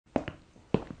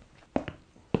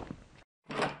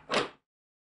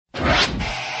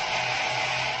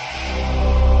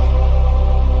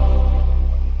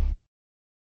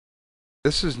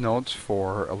This is notes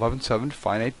for 11.7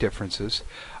 finite differences.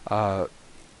 To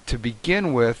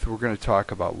begin with, we're going to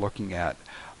talk about looking at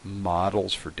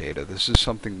models for data. This is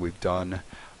something we've done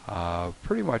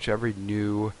pretty much every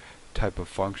new type of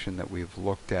function that we've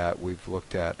looked at. We've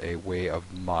looked at a way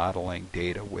of modeling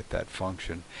data with that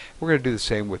function. We're going to do the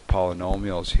same with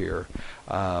polynomials here.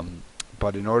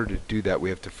 But in order to do that,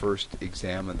 we have to first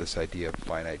examine this idea of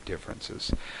finite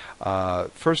differences.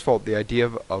 First of all, the idea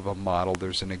of a model,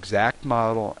 there's an exact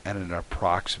model and an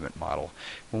approximate model.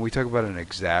 When we talk about an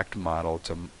exact model,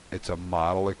 it's a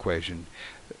model equation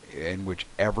in which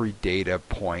every data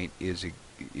point is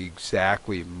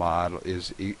exactly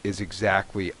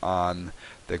exactly on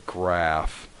the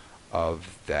graph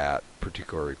of that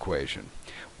particular equation.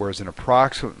 Whereas an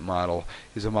approximate model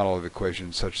is a model of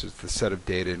equations such as the set of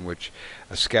data in which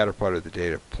a scatter plot of the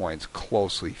data points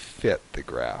closely fit the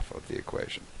graph of the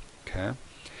equation. Okay.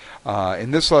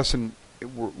 In this lesson,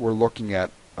 we're looking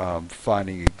at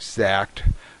finding exact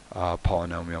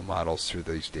polynomial models through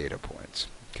these data points.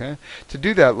 Okay. To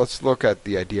do that, let's look at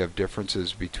the idea of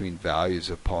differences between values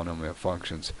of polynomial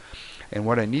functions. And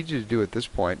what I need you to do at this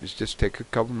point is just take a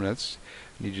couple minutes.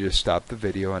 I need you to stop the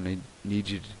video, and I need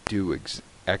you to do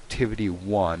activity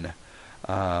 1,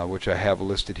 which I have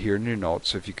listed here in your notes.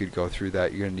 So if you could go through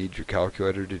that, you're going to need your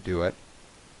calculator to do it.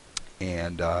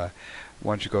 And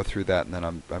once you go through that, and then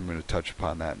I'm going to touch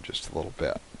upon that in just a little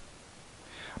bit.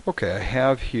 Okay, I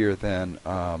have here then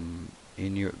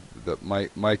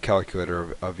my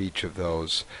calculator of each of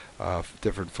those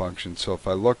different functions. So if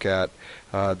I look at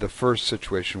the first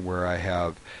situation where I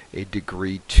have a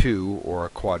degree 2 or a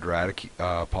quadratic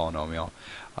polynomial,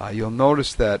 you'll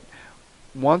notice that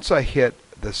once I hit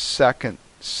the second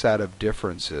set of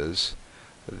differences,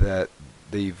 that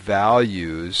the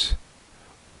values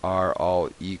are all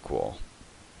equal.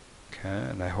 Okay,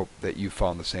 and I hope that you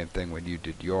found the same thing when you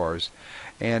did yours.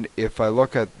 And if I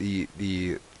look at the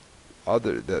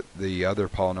other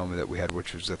polynomial that we had,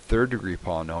 which was a third degree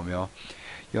polynomial,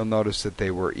 you'll notice that they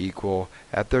were equal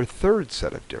at their third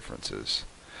set of differences.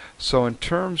 So in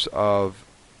terms of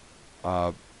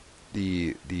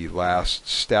the last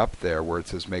step there, where it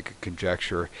says make a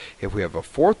conjecture if we have a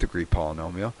fourth degree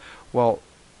polynomial, well,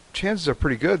 chances are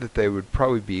pretty good that they would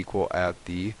probably be equal at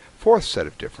the fourth set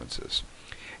of differences.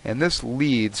 And this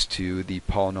leads to the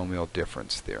polynomial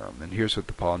difference theorem. And here's what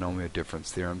the polynomial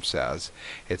difference theorem says.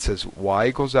 It says y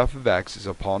equals f of x is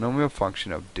a polynomial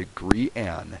function of degree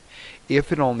n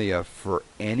if and only if for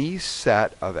any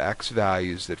set of x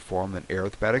values that form an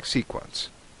arithmetic sequence.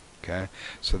 Okay,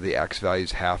 so the x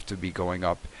values have to be going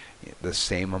up the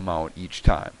same amount each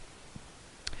time.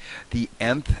 The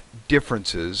nth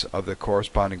differences of the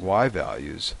corresponding y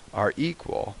values are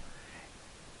equal,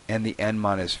 and the n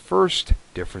minus first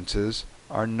differences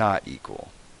are not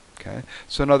equal. Okay,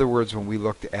 so in other words, when we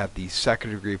looked at the second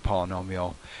degree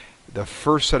polynomial, the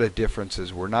first set of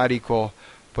differences were not equal,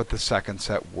 but the second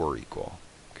set were equal.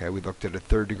 Okay, we looked at a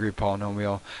third degree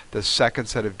polynomial. The second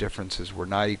set of differences were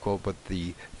not equal, but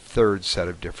the third set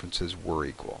of differences were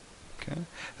equal. Okay,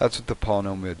 that's what the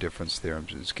polynomial difference theorem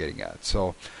is getting at.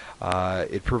 So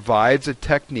it provides a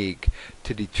technique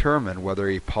to determine whether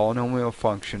a polynomial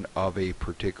function of a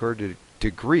particular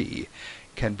degree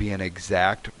can be an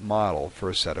exact model for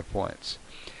a set of points.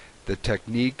 The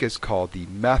technique is called the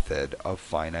method of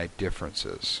finite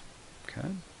differences. Okay.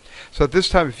 So at this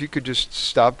time, if you could just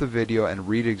stop the video and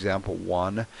read example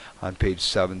 1 on page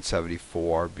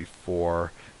 774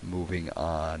 before moving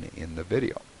on in the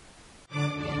video.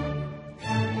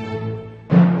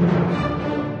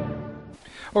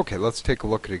 Okay, let's take a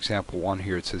look at example 1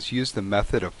 here. It says use the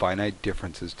method of finite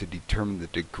differences to determine the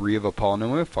degree of a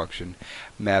polynomial function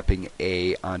mapping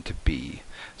A onto B.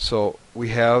 So we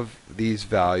have these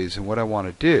values, and what I want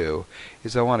to do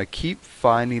is I want to keep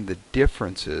finding the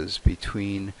differences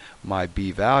between my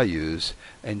B values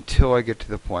until I get to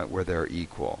the point where they're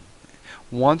equal.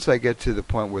 Once I get to the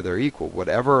point where they're equal,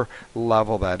 whatever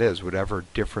level that is, whatever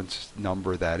difference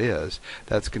number that is,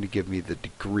 that's going to give me the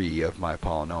degree of my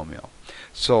polynomial.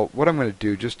 So what I'm going to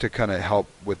do, just to kind of help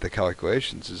with the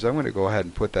calculations, is I'm going to go ahead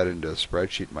and put that into a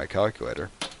spreadsheet in my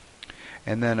calculator.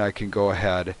 And then I can go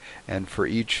ahead and for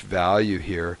each value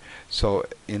here, so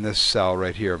in this cell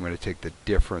right here, I'm going to take the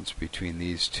difference between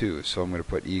these two. So I'm going to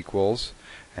put equals,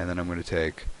 and then I'm going to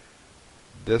take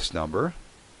this number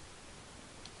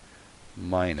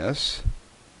minus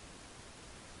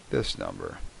this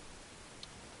number.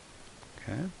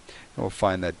 Okay, and we'll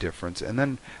find that difference, and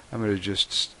then I'm going to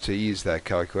just, to ease that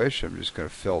calculation, I'm just going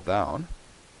to fill down.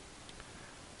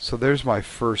 So there's my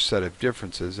first set of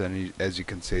differences, and as you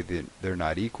can see, they're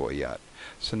not equal yet.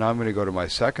 So now I'm going to go to my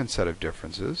second set of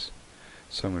differences.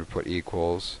 So I'm going to put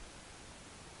equals,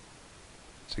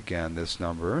 it's again this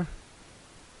number,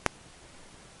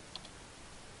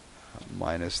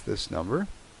 minus this number,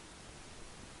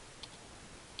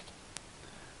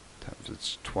 times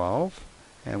it's 12.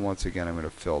 And once again, I'm going to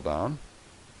fill down.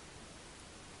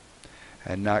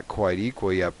 And not quite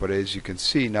equal yet, but as you can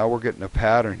see, now we're getting a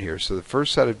pattern here. So the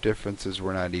first set of differences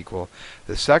were not equal.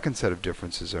 The second set of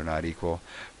differences are not equal.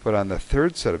 But on the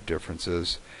third set of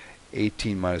differences,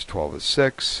 18 minus 12 is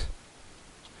 6.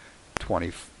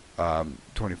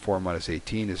 24 minus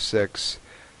 18 is 6.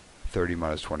 30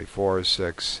 minus 24 is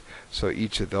 6. So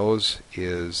each of those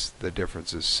is, the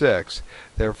difference is 6.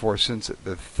 Therefore, since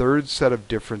the third set of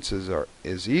differences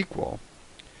is equal,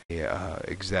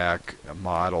 exact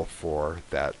model for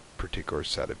that particular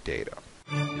set of data.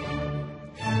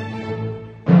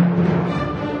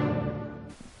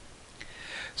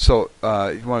 So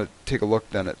you want to take a look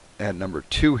then at number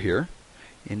 2 here.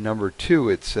 In number 2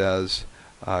 it says,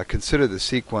 consider the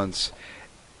sequence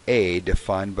A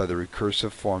defined by the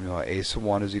recursive formula a sub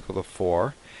 1 is equal to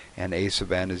 4 and a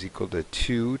sub n is equal to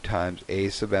 2 times a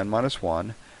sub n minus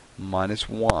 1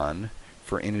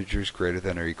 for integers greater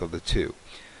than or equal to 2.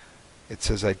 It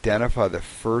says identify the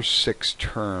first 6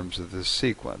 terms of this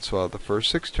sequence. Well, the first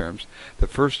 6 terms, the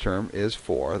first term is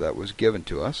 4, that was given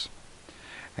to us.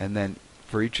 And then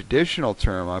for each additional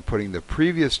term, I'm putting the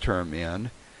previous term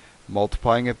in,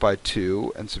 multiplying it by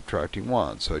 2, and subtracting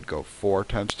 1. So I'd go 4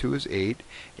 times 2 is 8,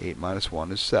 8 minus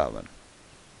 1 is 7.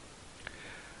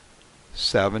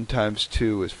 7 times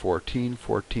 2 is 14,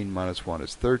 14 minus 1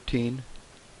 is 13.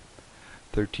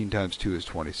 13 times 2 is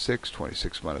 26,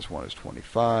 26 minus 1 is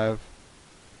 25.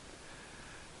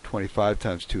 25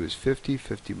 times 2 is 50,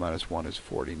 50 minus 1 is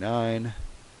 49.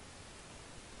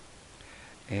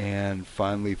 And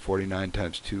finally, 49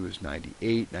 times 2 is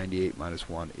 98. 98 minus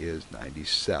 1 is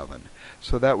 97.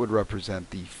 So that would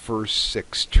represent the first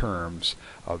 6 terms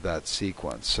of that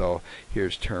sequence. So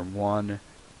here's term 1,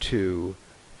 2,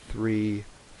 3,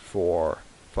 4,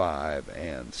 5,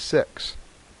 and 6.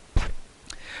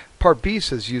 Part B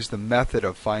says use the method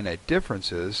of finite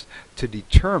differences to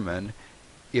determine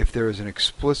if there is an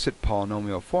explicit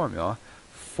polynomial formula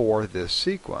for this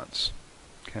sequence.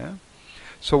 Okay?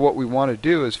 So what we want to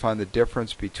do is find the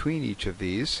difference between each of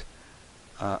these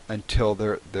until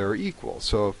they're equal.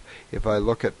 So if I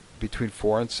look at between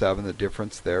 4 and 7, the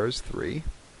difference there is 3.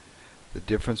 The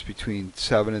difference between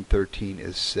 7 and 13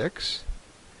 is 6.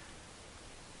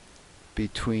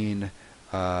 Between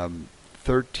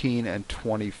 13 and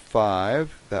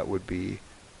 25, that would be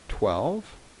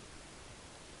 12.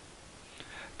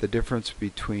 The difference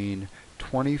between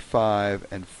 25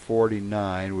 and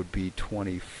 49 would be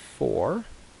 24.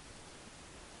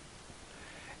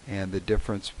 And the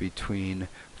difference between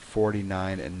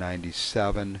 49 and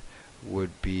 97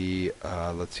 would be,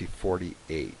 let's see,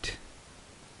 48.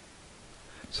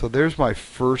 So there's my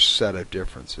first set of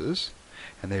differences,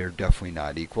 and they are definitely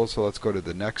not equal. So let's go to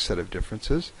the next set of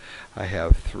differences. I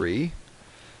have 3,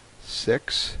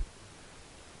 6,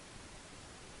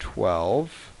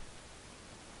 12,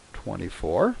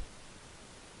 24.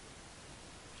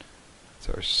 That's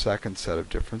our second set of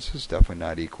differences, definitely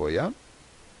not equal yet.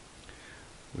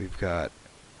 We've got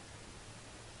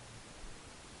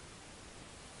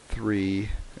 3,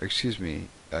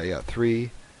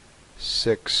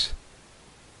 6,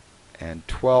 and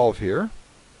 12 here.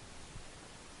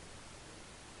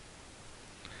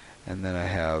 And then I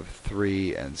have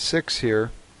 3 and 6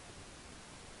 here.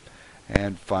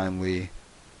 And finally,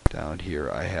 down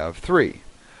here I have 3.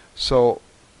 So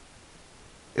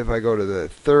if I go to the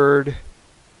third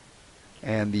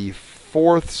and the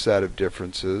fourth set of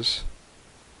differences,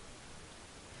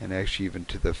 and actually even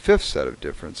to the fifth set of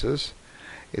differences,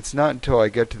 it's not until I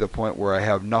get to the point where I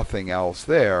have nothing else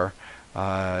there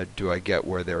do I get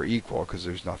where they're equal, because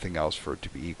there's nothing else for it to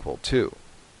be equal to.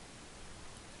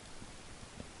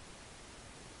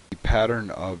 The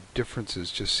pattern of differences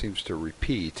just seems to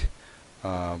repeat.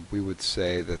 We would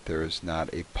say that there is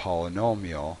not a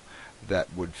polynomial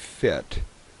that would fit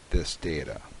this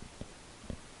data.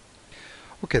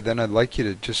 Okay, then I'd like you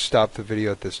to just stop the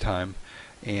video at this time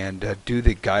and do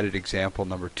the guided example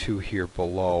number 2 here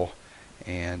below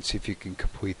and see if you can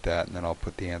complete that, and then I'll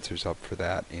put the answers up for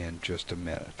that in just a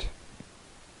minute.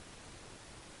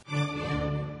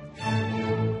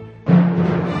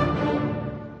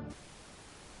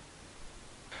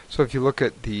 So if you look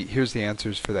at here's the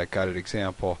answers for that guided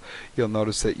example. You'll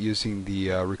notice that using the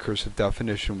recursive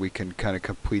definition, we can kind of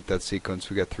complete that sequence.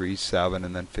 We got 3, 7,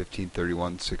 and then 15,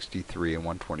 31, 63, and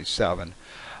 127.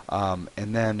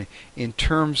 And then in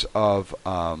terms of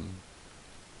the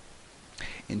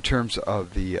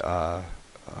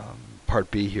part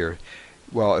B here.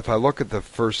 Well, if I look at the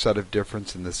first set of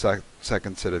difference and the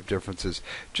second set of differences,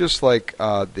 just like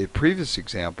the previous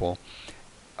example,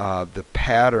 the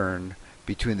pattern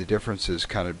between the differences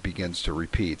kind of begins to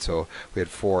repeat. So we had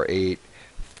 4, 8,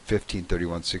 15,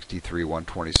 31, 63,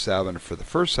 127 for the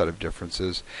first set of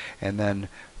differences, and then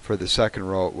for the second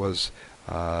row it was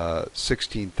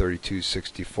 16, 32,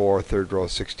 64, third row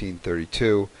 16,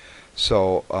 32.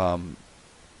 So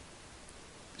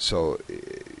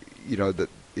you know that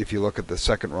if you look at the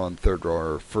second row and third row,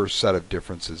 or first set of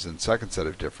differences and second set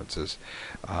of differences,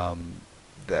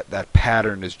 that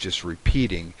pattern is just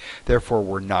repeating. Therefore,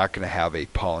 we're not going to have a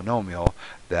polynomial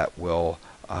that will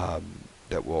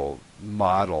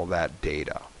model that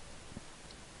data.